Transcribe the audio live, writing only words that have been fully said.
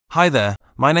Hi there,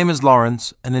 my name is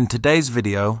Lawrence, and in today's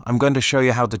video I'm going to show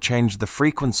you how to change the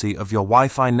frequency of your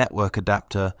Wi-Fi network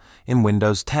adapter in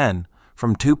Windows 10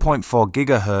 from 2.4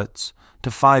 GHz to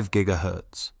 5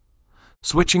 GHz.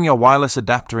 Switching your wireless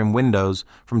adapter in Windows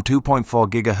from 2.4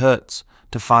 GHz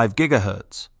to 5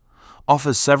 GHz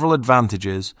offers several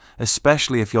advantages,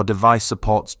 especially if your device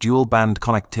supports dual-band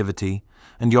connectivity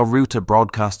and your router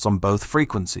broadcasts on both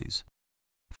frequencies.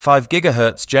 5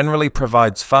 GHz generally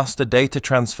provides faster data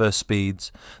transfer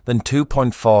speeds than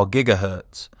 2.4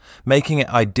 GHz, making it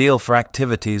ideal for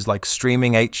activities like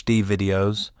streaming HD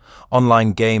videos,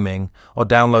 online gaming, or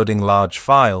downloading large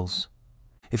files.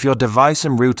 If your device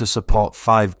and router support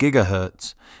 5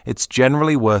 GHz, it's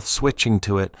generally worth switching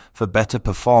to it for better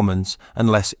performance and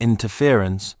less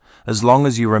interference, as long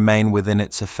as you remain within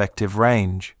its effective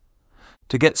range.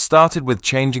 To get started with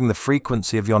changing the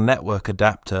frequency of your network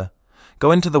adapter,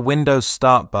 go into the Windows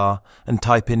Start bar and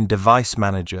type in Device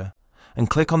Manager, and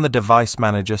click on the Device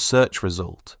Manager search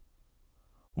result.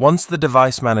 Once the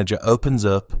Device Manager opens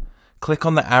up, click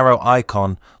on the arrow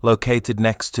icon located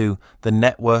next to the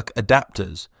Network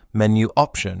Adapters menu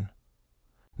option.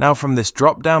 Now from this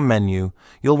drop-down menu,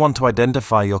 you'll want to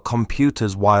identify your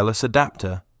computer's wireless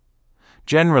adapter.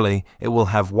 Generally, it will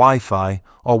have Wi-Fi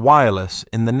or wireless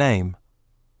in the name.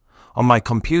 On my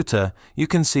computer, you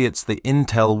can see it's the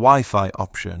Intel Wi-Fi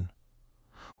option.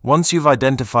 Once you've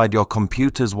identified your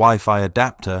computer's Wi-Fi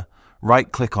adapter,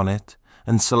 right-click on it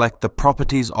and select the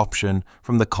Properties option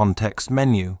from the context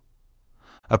menu.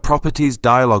 A Properties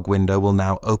dialog window will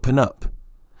now open up.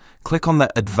 Click on the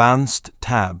Advanced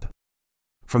tab.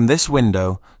 From this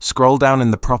window, scroll down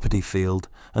in the Property field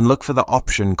and look for the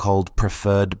option called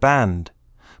Preferred Band.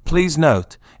 Please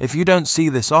note, if you don't see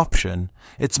this option,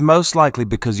 it's most likely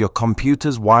because your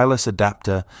computer's wireless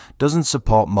adapter doesn't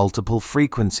support multiple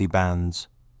frequency bands.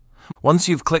 Once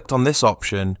you've clicked on this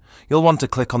option, you'll want to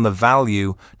click on the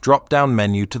Value drop-down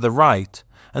menu to the right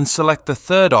and select the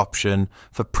third option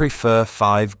for Prefer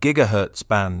 5 GHz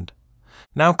band.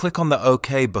 Now click on the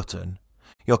OK button.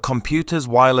 Your computer's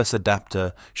wireless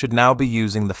adapter should now be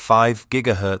using the 5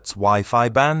 GHz Wi-Fi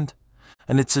band.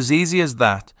 And it's as easy as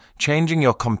that. Changing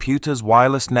your computer's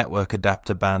wireless network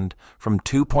adapter band from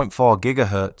 2.4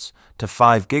 GHz to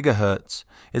 5 GHz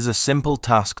is a simple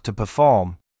task to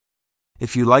perform.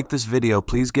 If you like this video,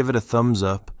 please give it a thumbs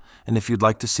up, and if you'd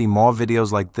like to see more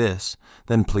videos like this,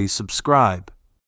 then please subscribe.